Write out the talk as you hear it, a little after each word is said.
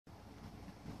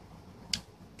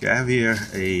Okay, I have here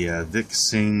a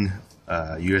VicTsing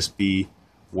USB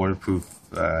waterproof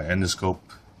endoscope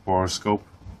borescope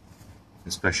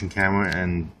inspection camera,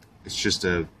 and it's just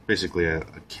basically a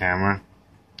camera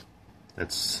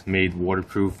that's made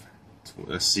waterproof.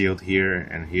 It's sealed here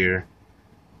and here,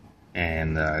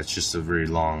 and it's just a really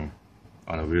long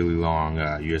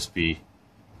USB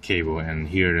cable. And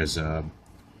here there's at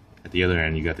the other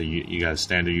end you got a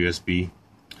standard USB,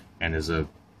 and there's a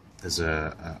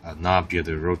knob here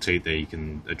to rotate that you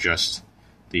can adjust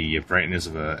the brightness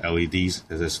of LEDs.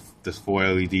 There's 4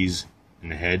 LEDs in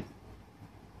the head,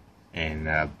 and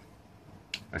I'll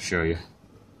show you.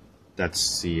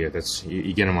 That's you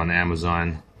get them on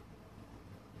Amazon.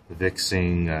 The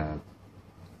VicTsing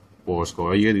Borescope.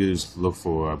 All you gotta do is look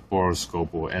for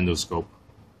Borescope or Endoscope,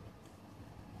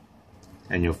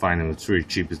 and you'll find them. It's really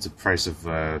cheap. It's the price of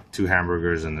 2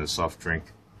 hamburgers and a soft drink.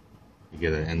 You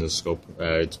get an endoscope.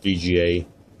 It's VGA.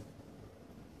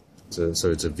 So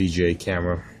it's a VGA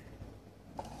camera.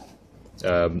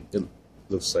 It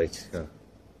looks like a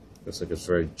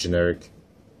very generic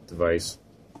device.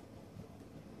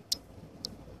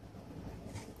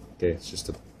 Okay, it's just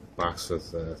a box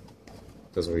with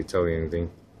doesn't really tell you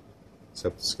anything,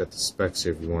 except it's got the specs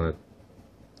here if you want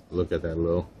to look at that a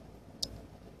little.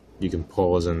 You can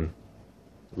pause and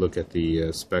look at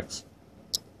the specs.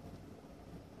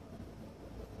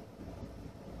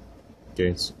 Okay,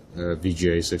 it's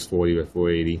VGA 640 by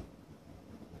 480,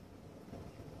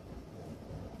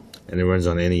 and it runs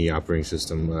on any operating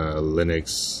system,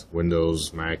 Linux,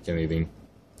 Windows, Mac, anything.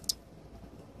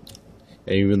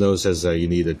 And even though it says you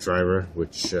need a driver,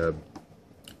 which it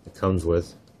comes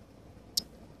with,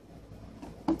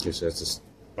 okay, so that's this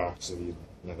box that you're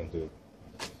not going to do it.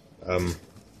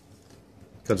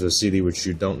 Comes with a CD, which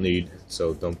you don't need,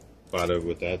 so don't bother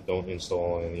with that. Don't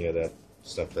install any of that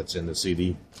stuff that's in the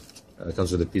CD. It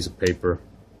comes with a piece of paper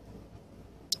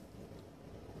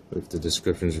with the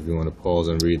descriptions if you want to pause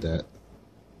and read that.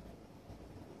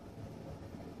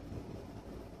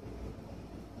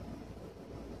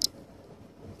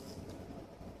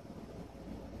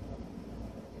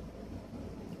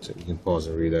 So you can pause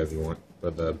and read that if you want.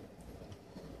 But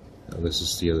this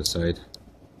is the other side.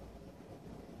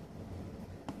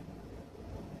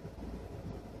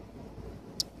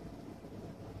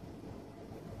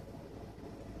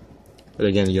 But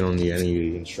again, you don't need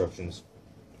any instructions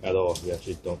at all. You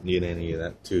actually don't need any of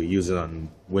that to use it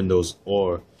on Windows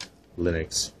or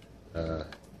Linux.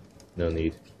 No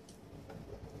need.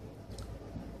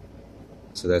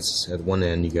 So that's at one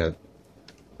end. You got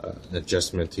an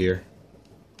adjustment here.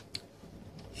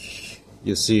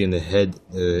 You'll see in the head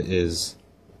is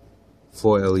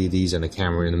 4 LEDs and a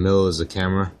camera. In the middle is a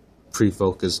camera,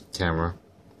 pre-focus camera.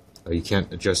 You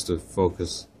can't adjust the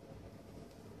focus.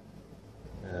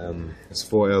 It's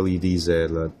 4 LEDs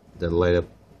that light up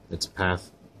its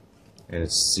path, and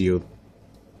it's sealed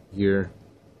here.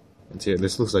 And here,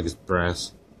 this looks like it's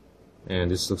brass,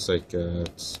 and this looks like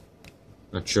it's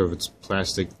not sure if it's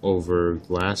plastic over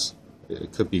glass.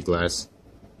 It could be glass,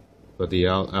 but the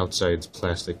outside's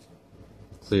plastic.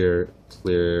 Clear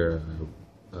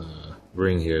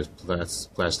ring here is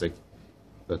plastic,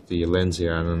 but the lens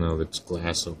here, I don't know if it's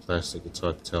glass or plastic. It's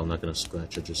hard to tell. I'm not going to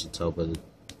scratch it just to tell, but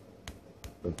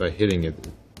by hitting it,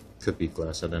 it could be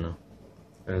glass. I don't know.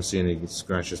 I don't see any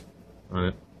scratches on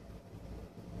it.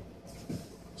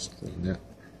 Just clean that.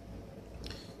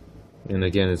 And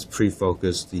again, it's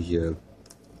pre-focused. The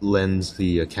lens,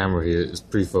 the camera here is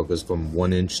pre-focused from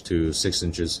 1 inch to 6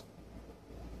 inches.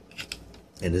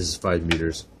 And this is 5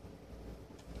 meters.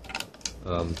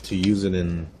 To use it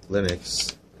in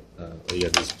Linux, all you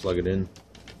have to do is plug it in,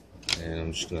 and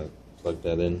I'm just gonna plug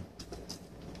that in,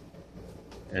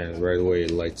 and right away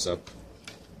it lights up.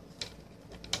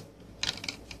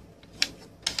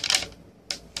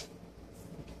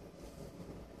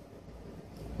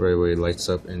 Right away it lights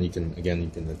up, and you can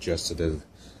adjust it as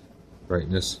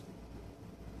brightness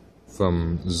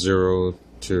from 0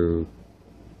 to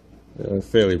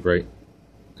fairly bright,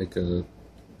 like a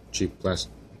cheap flashlight,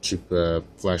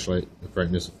 the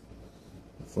brightness of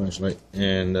a flashlight.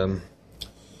 And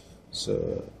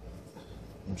so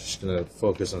I'm just gonna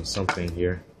focus on something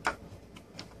here.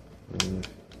 And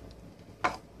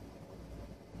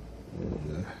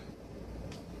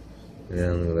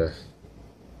I'm gonna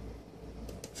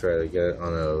try to get it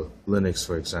on a Linux,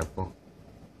 for example.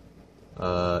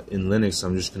 In Linux,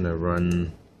 I'm just gonna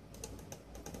run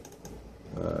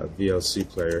VLC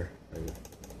player.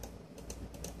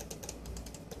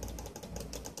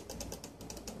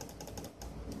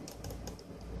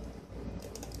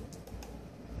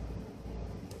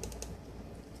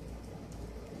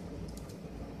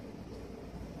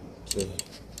 Okay.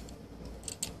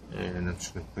 And I'm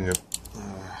just going to bring up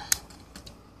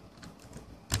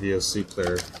VLC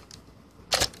player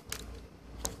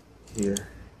here.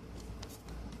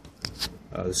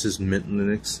 This is Mint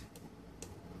Linux,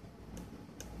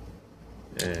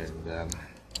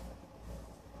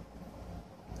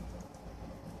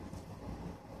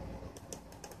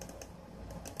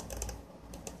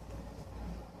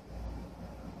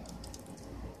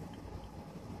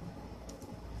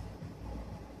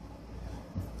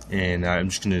 and I'm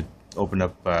just going to open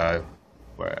up I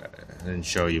didn't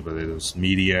show you, but it was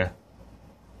media.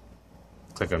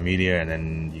 Click on media, and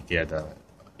then you get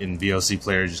in VLC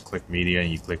player, just click media and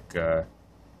you click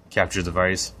capture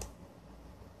device,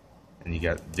 and you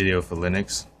got video for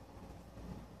Linux.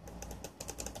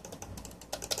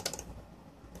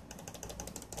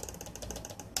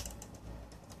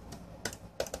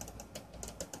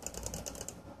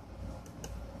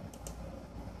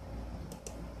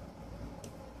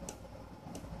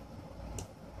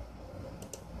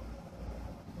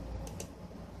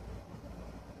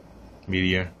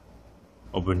 Media,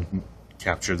 open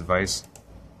capture device.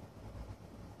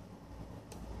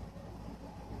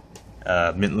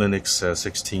 Mint Linux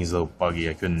 16 is a little buggy.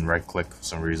 I couldn't right click for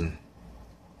some reason,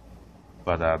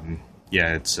 but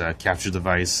yeah, it's capture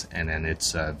device, and then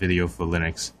it's video for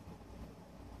Linux,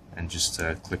 and just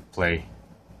click play,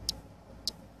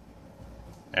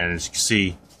 and as you can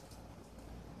see,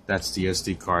 that's the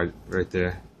SD card right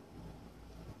there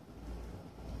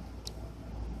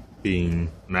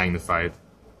being magnified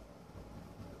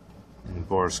in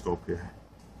Borescope here.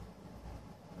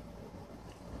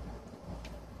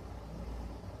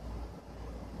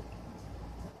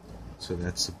 So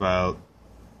that's about,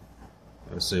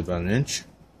 I would say, about an inch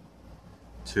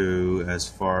to as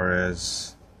far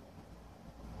as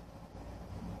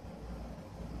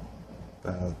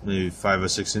about maybe 5 or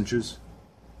 6 inches.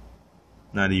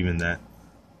 Not even that.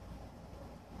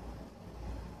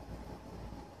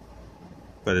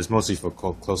 But it's mostly for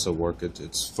close-up work.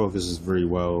 Its focus is very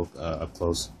well up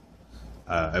close.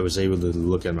 I was able to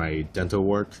look at my dental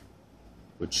work,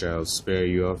 which I'll spare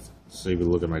you of. So able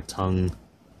to look at my tongue.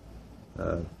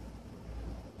 Let's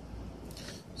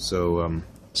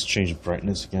change the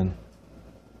brightness again.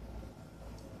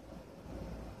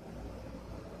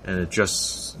 And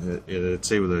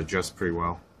it's able to adjust pretty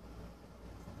well.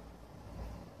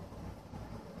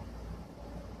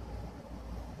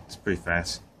 It's pretty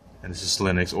fast. And this is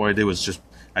Linux. All I did was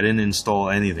I didn't install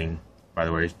anything, by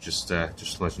the way, just to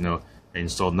let you know. I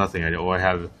installed nothing. All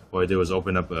I did was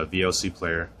open up a VLC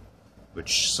player,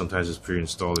 which sometimes is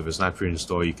pre-installed. If it's not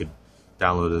pre-installed, you could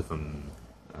download it from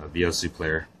VLC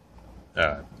player,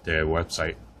 their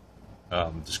website.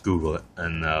 Just Google it,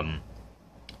 and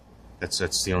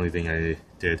that's the only thing I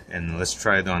did. And let's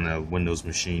try it on a Windows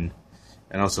machine.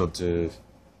 And also to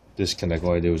disconnect,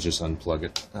 all I did was just unplug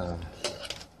it.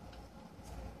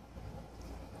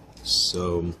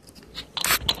 So,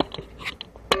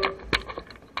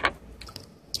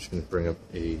 just going to bring up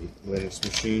a Linux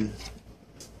machine,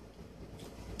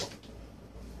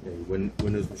 a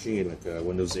Windows machine, like a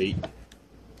Windows 8.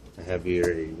 I have here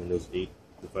a Windows 8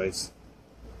 device.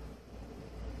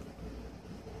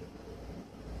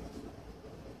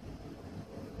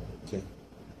 Okay,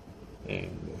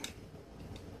 and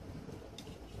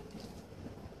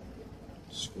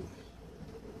just going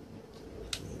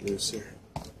to do this here.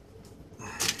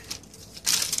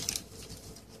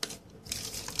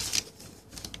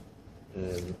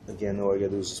 And again, all I gotta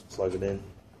do is just plug it in.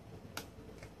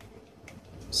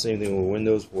 Same thing with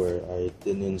Windows, where I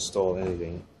didn't install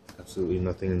anything, absolutely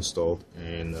nothing installed.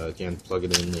 And again, plug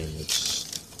it in, and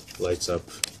it lights up.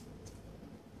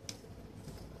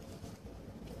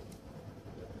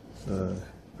 I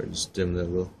just dim that a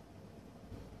little,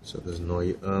 so it doesn't annoy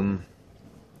you.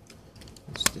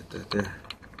 Let's get that there.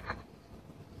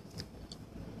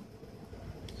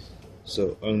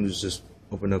 So I'm gonna just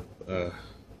open up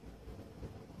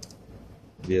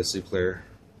VLC player,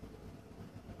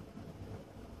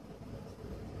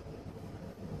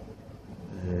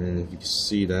 and if you can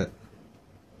see that,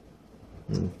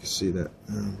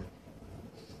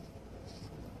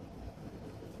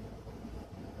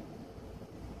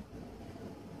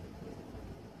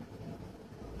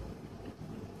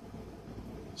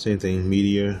 same thing,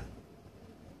 media,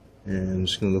 and I'm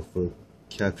just gonna look for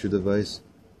capture device.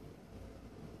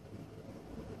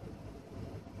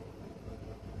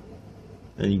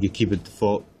 And you can keep it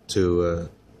default to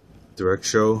direct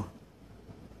show,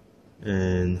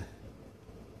 and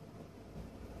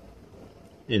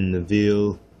in the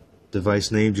VL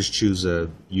device name, just choose a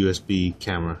USB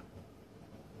camera.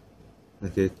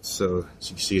 Okay, so as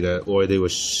you can see that all I did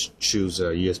was choose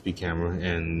a USB camera,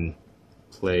 and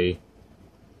play,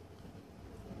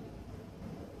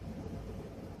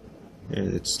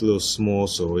 and it's a little small,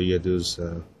 so all you gotta do is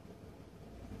kind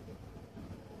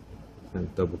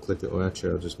of double click it. Or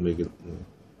actually, I'll just make it.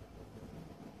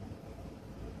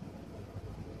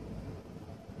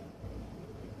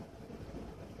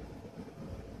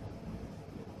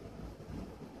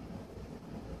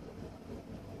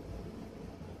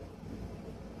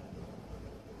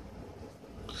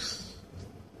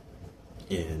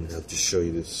 And I'll just show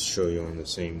you on the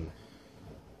same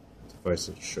device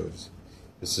that it shows.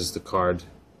 This is the card,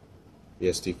 the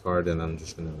SD card, and I'm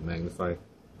just going to magnify.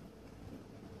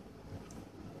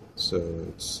 So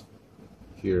it's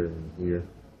here and here.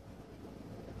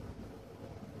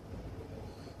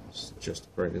 Just adjust the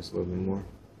brightness a little bit more.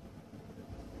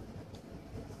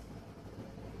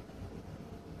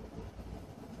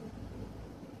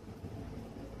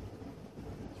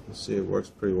 You can see it works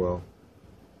pretty well.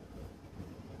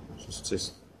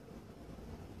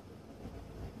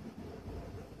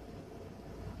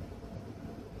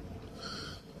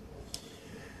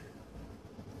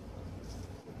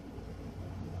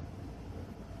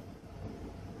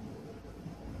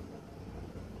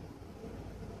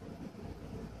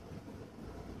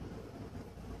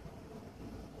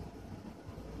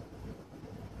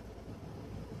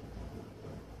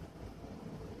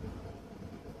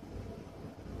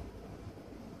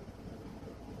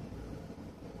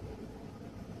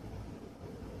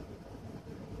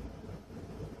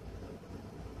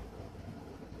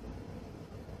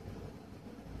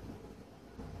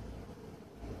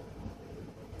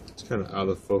 Just kind of out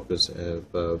of focus at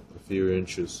about a few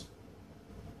inches,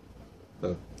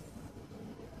 about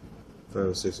 5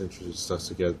 or 6 inches. It starts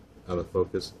to get out of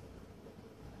focus.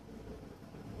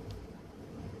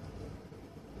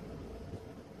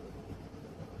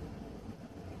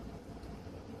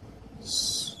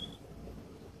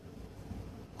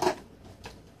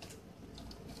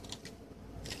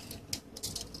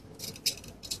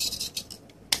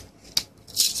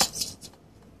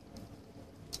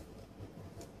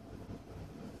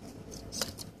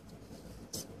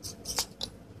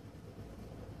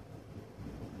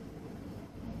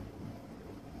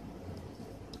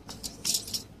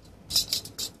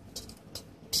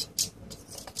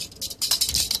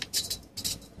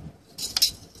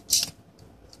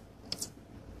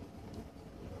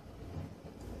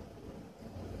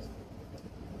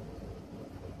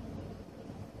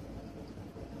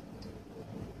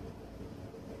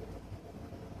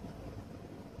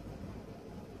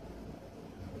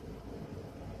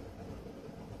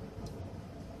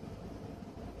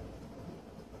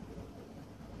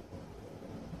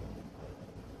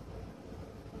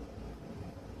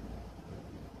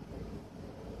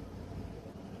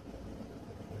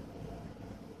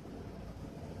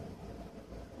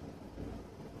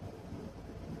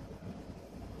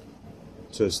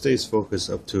 So it stays focused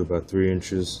up to about 3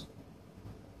 inches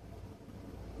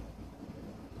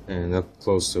and up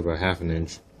close to about ½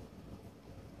 inch.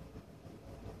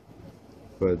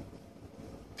 But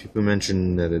people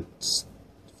mention that it's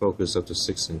focused up to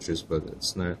 6 inches, but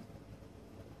it's not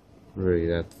really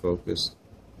that focused.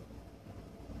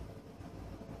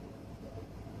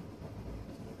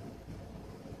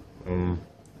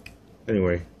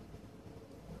 Anyway,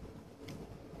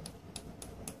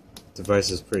 the device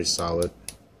is pretty solid.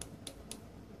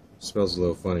 Smells a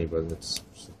little funny, but it's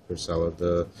pretty solid.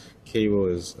 The cable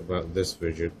is about this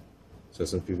rigid, so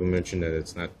some people mention that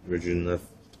it's not rigid enough.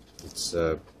 It's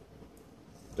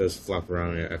does flop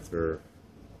around after,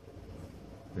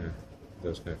 yeah, it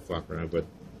does kind of flop around, but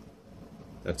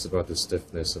that's about the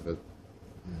stiffness of it.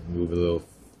 Move a little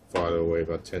farther away,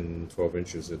 about 10-12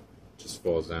 inches, it just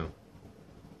falls down.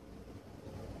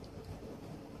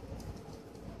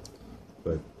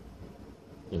 But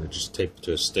you know, just tape it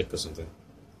to a stick or something.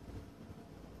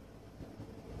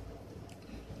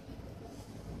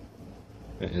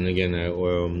 And again, what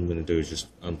I'm going to do is just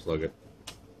unplug it.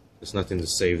 There's nothing to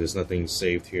save. There's nothing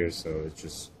saved here, so it's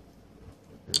just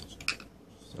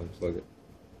unplug it.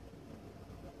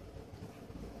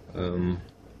 And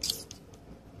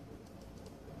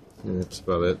that's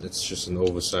about it. It's just an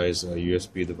oversized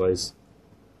USB device.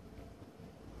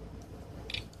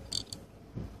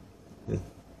 Yeah.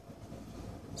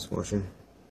 It's watching.